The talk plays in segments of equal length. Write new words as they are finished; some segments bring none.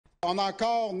On a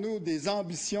encore, nous, des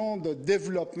ambitions de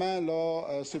développement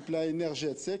là, sur le plan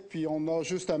énergétique, puis on a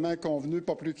justement convenu,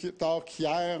 pas plus tard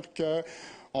qu'hier,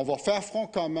 qu'on va faire front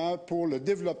commun pour le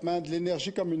développement de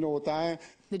l'énergie communautaire.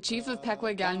 The chief of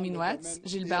Pequegal-Minuets,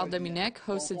 Gilbert Dominic,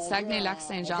 hosted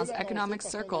Saguenay-Lac-Saint-Jean's Economic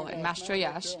Circle in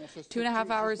Mastroyache,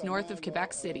 2.5 hours north of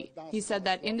Quebec City. He said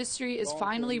that industry is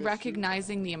finally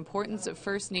recognizing the importance of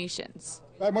First Nations.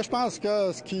 Moi, je pense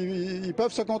qu'ils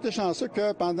peuvent se compter chanceux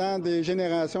que pendant des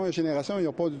générations et générations, ils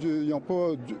n'ont pas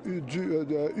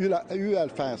eu à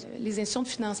le faire. Les institutions de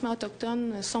financement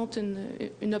autochtones sont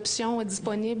une option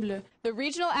disponible. The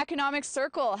Regional Economic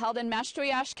Circle held in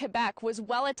Mastroyache, Quebec, was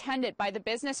well attended by the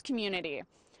business community.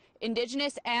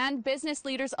 Indigenous and business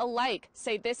leaders alike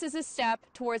say this is a step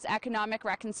towards economic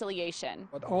reconciliation.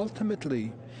 But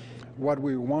ultimately, what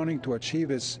we're wanting to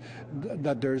achieve is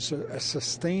that there's a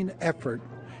sustained effort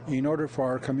in order for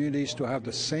our communities to have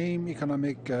the same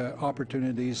economic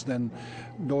opportunities than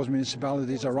those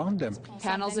municipalities around them.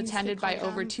 Panels attended by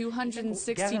over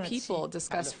 260 people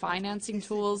discussed financing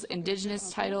tools,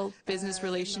 Indigenous title, business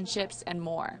relationships, and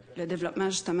more. Le développement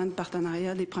justement de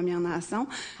partenariat des Premières Nations.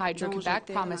 Hydro-Quebec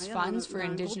promised funds for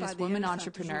Indigenous women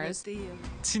entrepreneurs.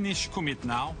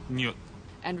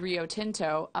 And Rio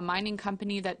Tinto, a mining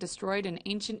company that destroyed an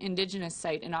ancient Indigenous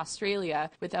site in Australia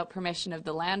without permission of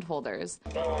the landholders,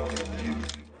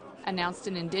 announced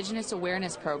an Indigenous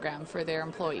awareness program for their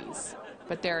employees.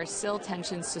 But there are still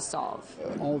tensions to solve.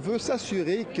 On veut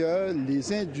s'assurer que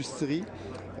les industries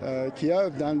qui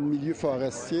œuvrent dans le milieu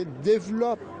forestier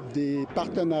développent des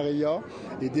partenariats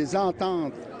et des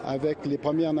ententes avec les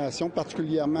Premières Nations,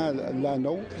 particulièrement la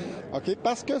nôtre,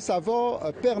 parce que ça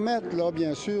va permettre, là,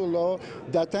 bien sûr, là,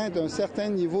 d'atteindre un certain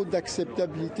niveau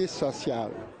d'acceptabilité sociale.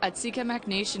 Atikamek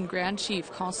Nation Grand Chief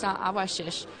Constant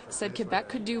Awashish said Quebec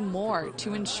could do more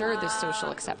to ensure this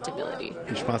social acceptability.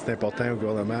 Je pense que c'est important au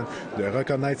gouvernement de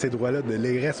reconnaître ces droits-là, de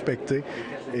les respecter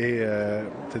et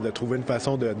de trouver une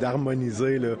façon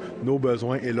d'harmoniser nos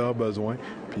besoins et leurs besoins,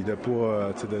 puis de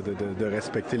pas de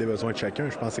respecter les besoins de chacun.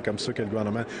 Je pense que c'est comme ça que le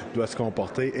gouvernement doit se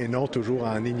comporter et non toujours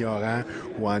en ignorant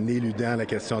ou en éludant la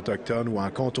question autochtone ou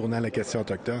en contournant la question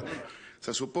autochtone. Que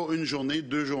ça soit pas une journée,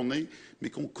 2 journées, mais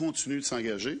qu'on continue de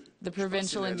s'engager. The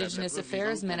Provincial Indigenous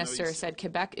Affairs Minister said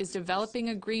Quebec is developing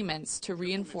agreements to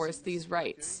reinforce these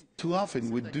rights. Too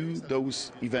often we do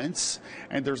those events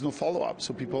and there's no follow-up,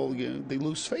 so people they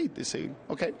lose faith. They say,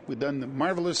 okay, we've done a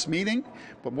marvelous meeting,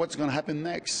 but what's going to happen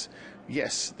next?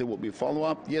 Yes, there will be a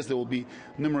follow-up. Yes, there will be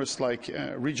numerous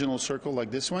regional circle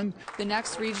like this one. The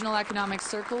next Regional Economic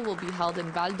Circle will be held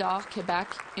in Val-d'Or, Quebec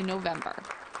in November.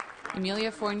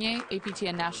 Emilia Fournier,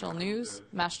 APTN National News,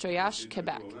 Mastroyache,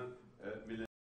 Quebec.